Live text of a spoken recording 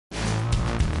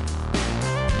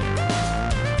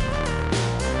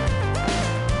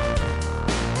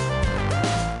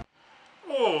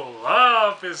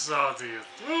pessoal do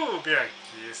YouTube,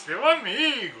 aqui é seu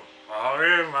amigo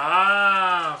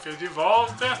Powermafia de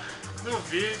volta no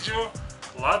vídeo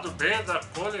Lado B da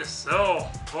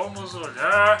coleção. Vamos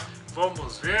olhar,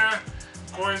 vamos ver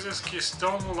coisas que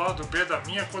estão no lado B da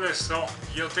minha coleção.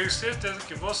 E eu tenho certeza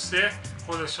que você,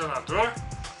 colecionador,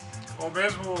 ou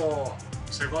mesmo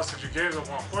você gosta de games,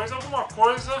 alguma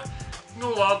coisa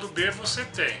no lado B você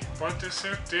tem, pode ter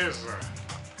certeza.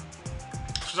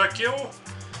 Isso daqui é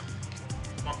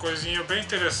uma coisinha bem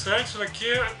interessante. Isso daqui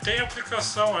tem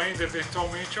aplicação ainda,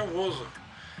 eventualmente eu uso.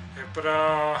 É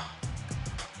pra...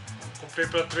 comprei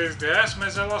para 3DS,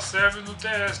 mas ela serve no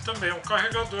DS também, um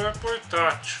carregador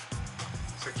portátil.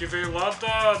 Isso aqui veio lá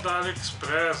da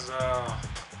AliExpress,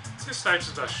 esses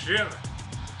sites da China.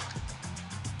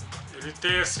 Ele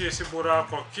tem esse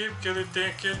buraco aqui porque ele tem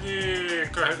aquele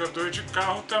carregador de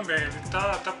carro também. Ele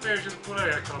tá perdido por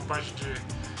aí, aquela parte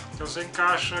de... Então você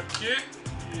encaixa aqui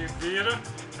e vira,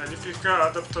 ele fica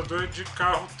adaptador de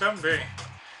carro também.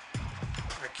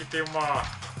 Aqui tem uma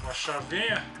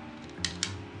chavinha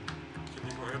que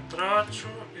liga o retrátil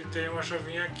e tem uma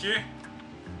chavinha aqui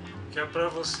que é para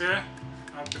você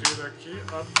abrir aqui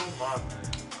a tomada.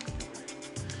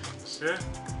 Você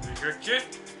liga aqui.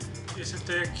 E você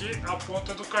tem aqui a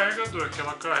ponta do carregador, que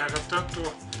ela carrega tanto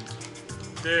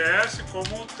DS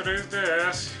como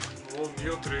 3DS, ou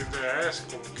 1000 3DS,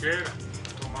 como queira,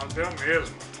 a tomada é a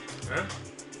mesma, né?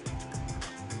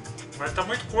 Vai estar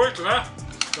muito curto, né?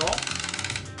 Então,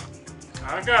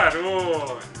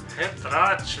 garoto,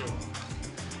 retrátil.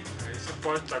 Aí você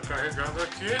pode estar carregando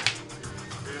aqui,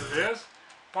 beleza?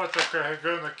 Pode estar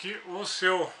carregando aqui o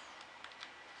seu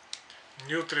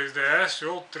New 3DS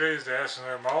ou 3DS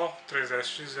normal, 3DS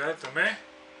XL também.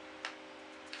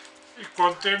 E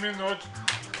quando terminou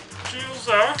de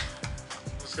usar,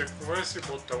 você com esse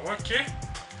botão aqui,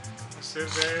 você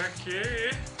vem aqui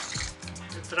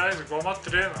e traz igual uma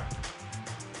trena.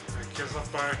 Aqui essa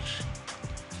parte,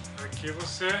 aqui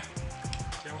você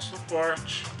tem um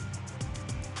suporte.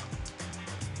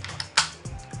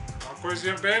 Uma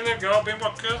coisinha bem legal, bem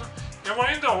bacana. Eu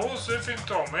ainda uso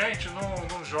eventualmente,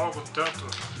 não jogo tanto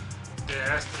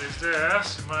DS,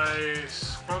 3DS,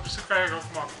 mas quando você carrega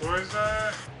alguma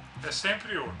coisa é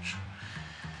sempre útil.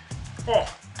 Bom,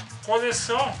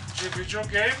 coleção de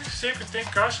videogame sempre tem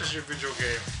caixas de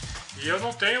videogame. E eu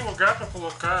não tenho lugar para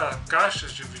colocar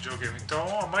caixas de videogame,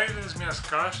 então a maioria das minhas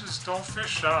caixas estão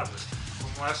fechadas,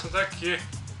 como essa daqui.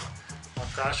 Uma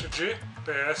caixa de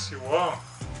PS1,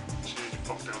 de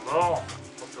papelão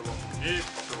bonito,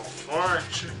 papelão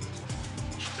forte.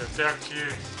 Tem até aqui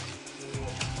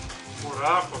um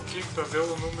buraco aqui para ver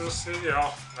o número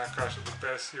serial na caixa do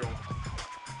PS1.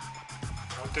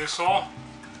 Então tem só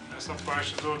essa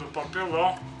parte do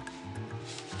papelão.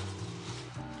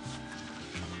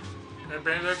 É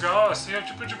bem legal, assim é o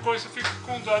tipo de coisa que você fica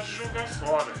com dó de jogar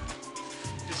fora.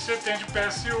 E se você tem de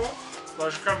PS1,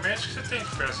 logicamente que você tem de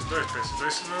PS2.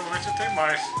 PS2 normalmente você tem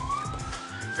mais.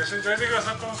 Esses dois é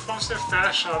engraçado quando você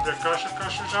fecha, abre a caixa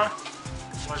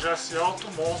ela já se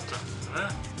auto-monta, né?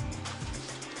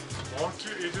 Monte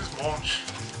e desmonte.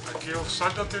 Aqui só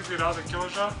de eu ter virado aqui ela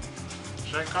já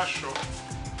encaixou.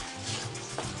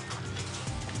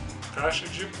 Caixa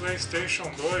de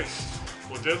PlayStation 2,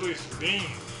 modelo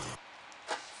Slim.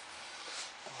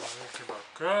 Olha que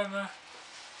bacana.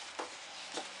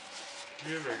 Que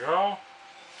legal.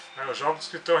 Os jogos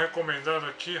que estão recomendando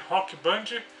aqui: Rock Band,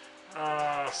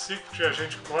 a Secret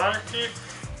Agent Clark,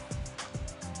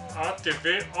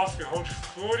 ATV Off-Road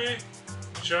Fury,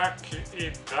 Jack e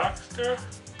Daxter,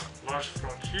 Lost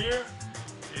Frontier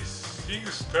e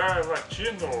SingStar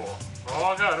Latino.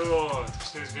 Ó, garoto,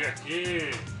 vocês veem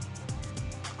aqui.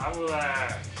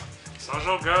 Moleque, só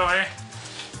jogão, hein?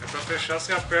 É pra fechar,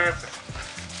 você aperta.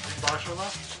 Embaixo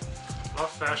ela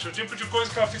fecha. O tipo de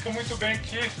coisa que ela fica muito bem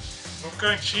aqui no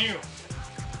cantinho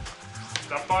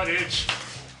da parede.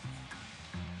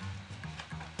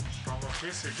 Vamos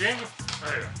aqui seguindo.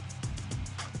 Aí, ó.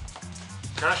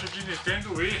 Caixa de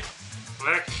Nintendo Wii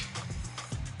Black.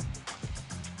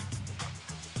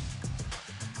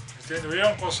 Nintendo Wii é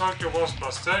um console que eu gosto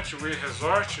bastante. Wii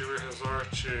Resort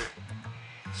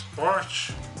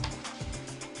Sport.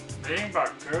 Bem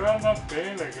bacana,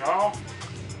 bem legal.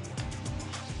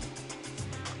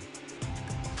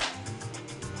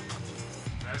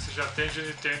 Esse já tem de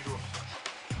Nintendo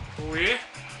Wii.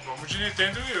 Vamos de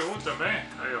Nintendo Wii U também.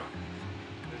 Aí, ó.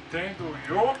 Nintendo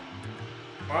Wii U,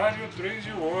 Mario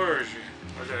 3D World.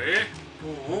 Olha aí, o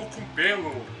U com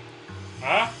pelo.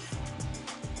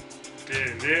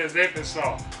 Beleza, hein,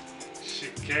 pessoal?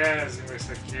 Chiquésimo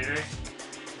esse aqui, hein?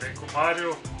 Vem com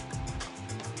Mario,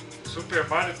 Super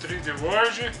Mario 3D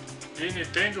World e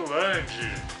Nintendo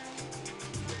Land.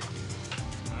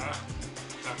 Tá?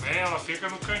 Também ela fica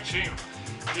no cantinho.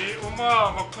 E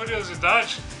uma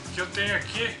curiosidade que eu tenho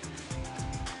aqui,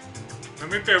 não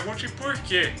me pergunte por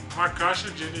que, uma caixa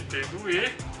de Nintendo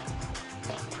Wii,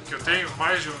 porque eu tenho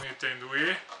mais de um Nintendo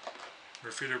Wii,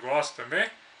 meu filho gosta também,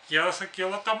 e essa aqui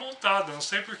ela tá montada, não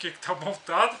sei por que tá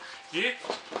montada, e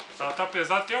ela tá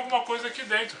pesada, tem alguma coisa aqui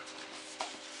dentro.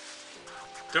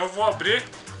 Então eu vou abrir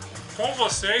com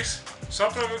vocês, só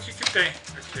para ver o que tem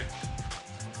aqui.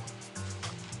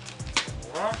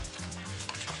 Ó.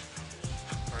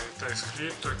 Aí tá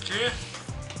escrito aqui.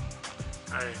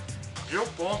 Aí, 1000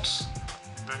 pontos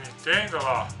da Nintendo,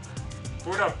 ó.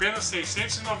 Por apenas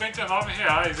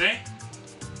R$699, hein?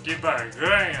 Que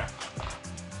barganha!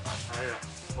 Aí, ó.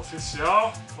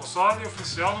 Oficial, console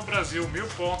oficial no Brasil, 1000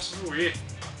 pontos do Wii.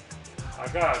 Ah,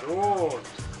 garoto!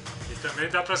 E também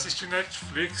dá pra assistir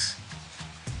Netflix.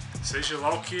 Seja lá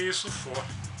o que isso for.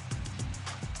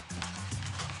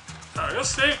 Ah, eu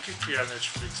sei o que é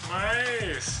Netflix,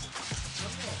 mas...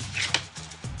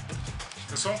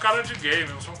 Eu sou um cara de game,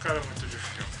 não sou um cara muito de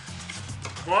filme.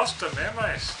 Gosto também,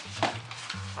 mas...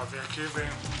 Pra ver aqui vem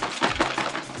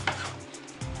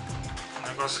um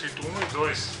negócio escrito 1 e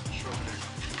 2. Deixa eu ver.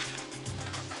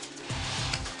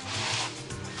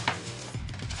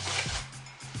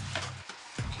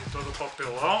 Aqui todo o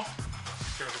papelão.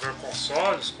 Tem que ver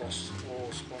consoles,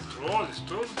 os controles,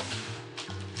 tudo.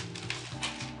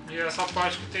 E essa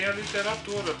parte que tem a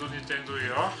literatura do Nintendo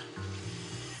Wii, ó.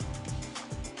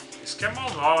 Isso que é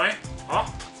manual, hein? Ó.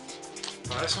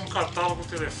 Parece um catálogo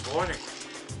telefônico.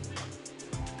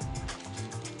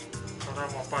 Vou dar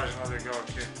uma página legal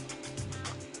aqui.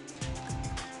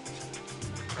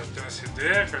 Cartão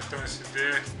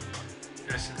SD,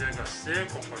 SDHC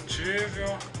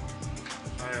compatível.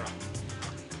 Aí, ó.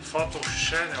 Photo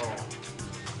Channel.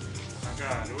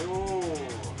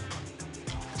 Garoto.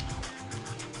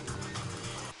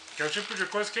 Que é o tipo de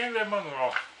coisa que quem lê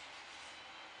manual.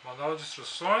 Manual de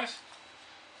instruções.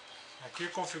 Aqui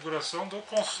configuração do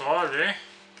console, hein?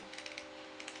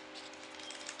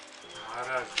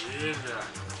 Maravilha.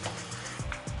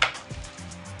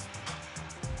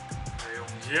 Aí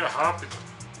um guia rápido.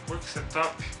 Quick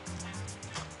Setup.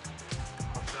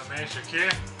 Rapidamente aqui.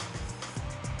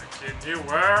 Aqui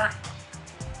Newware.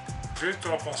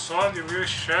 Virtual Console Wii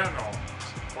Channel.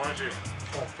 Você pode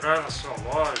comprar na sua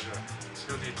loja.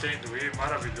 Seu Nintendo Wii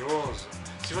maravilhoso.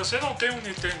 Se você não tem um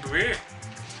Nintendo Wii,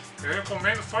 eu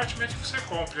recomendo fortemente que você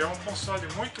compre. É um console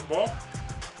muito bom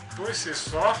por si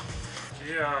só,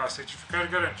 que é certificado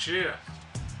de garantia.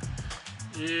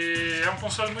 E é um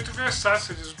console muito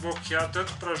versátil de desbloquear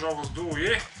tanto para jogos do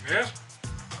Wii mesmo.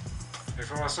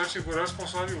 Informação de segurança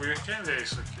console Wii. Quem lê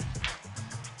isso aqui?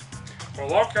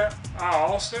 Coloque a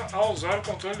alça ao usar o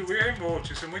controle Wii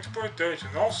Remote. Isso é muito importante.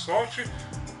 Não solte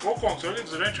o controle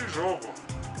durante o jogo.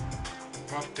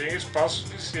 Mantenha espaço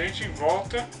suficiente em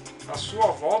volta, à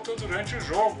sua volta durante o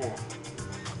jogo.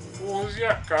 Use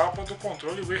a capa do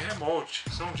controle Wii Remote.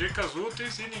 São dicas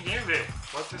úteis e ninguém lê.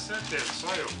 Pode ter certeza,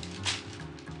 só eu.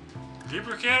 Li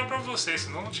porque era pra vocês,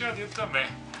 senão não tinha lido também.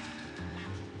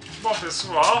 Bom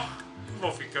pessoal,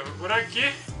 vou ficando por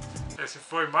aqui. Esse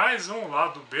foi mais um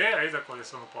Lado B aí da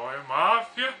coleção do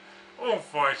Powermafia. Um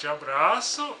forte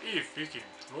abraço e fiquem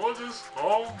todos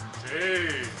com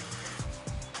Deus.